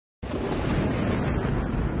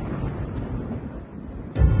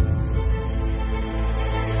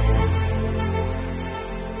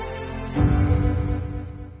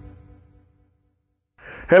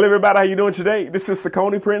Hello, everybody. How you doing today? This is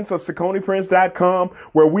Cicone Prince of CiconePrince.com,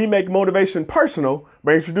 where we make motivation personal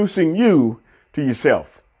by introducing you to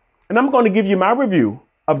yourself. And I'm going to give you my review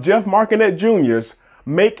of Jeff Martinet Jr.'s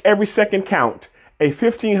Make Every Second Count, a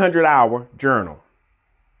 1,500-hour journal.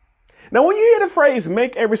 Now, when you hear the phrase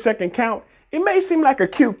make every second count, it may seem like a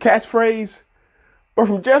cute catchphrase, but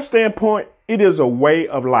from Jeff's standpoint, it is a way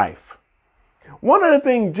of life. One of the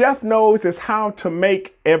things Jeff knows is how to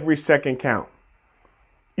make every second count.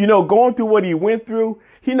 You know, going through what he went through,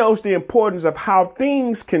 he knows the importance of how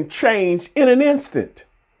things can change in an instant.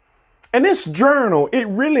 And this journal, it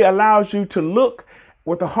really allows you to look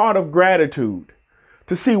with a heart of gratitude,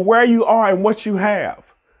 to see where you are and what you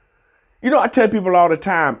have. You know, I tell people all the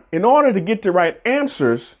time, in order to get the right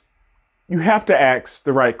answers, you have to ask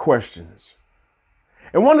the right questions.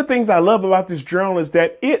 And one of the things I love about this journal is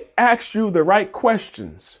that it asks you the right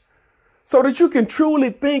questions so that you can truly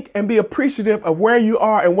think and be appreciative of where you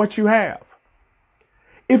are and what you have.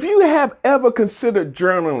 If you have ever considered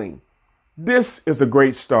journaling, this is a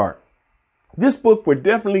great start. This book would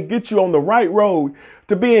definitely get you on the right road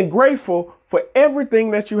to being grateful for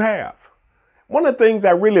everything that you have. One of the things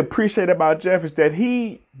I really appreciate about Jeff is that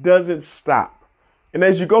he doesn't stop. And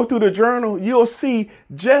as you go through the journal, you'll see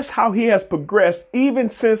just how he has progressed even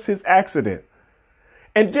since his accident.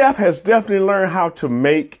 And Jeff has definitely learned how to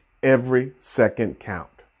make every second count.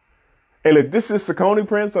 Hey, look, this is Cicone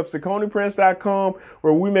Prince of CiconePrince.com,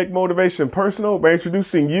 where we make motivation personal by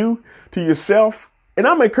introducing you to yourself. And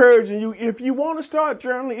I'm encouraging you, if you want to start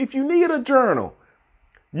journaling, if you need a journal,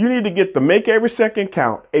 you need to get the Make Every Second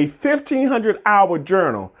Count, a 1,500-hour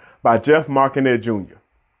journal by Jeff Martinet Jr.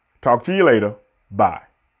 Talk to you later. Bye.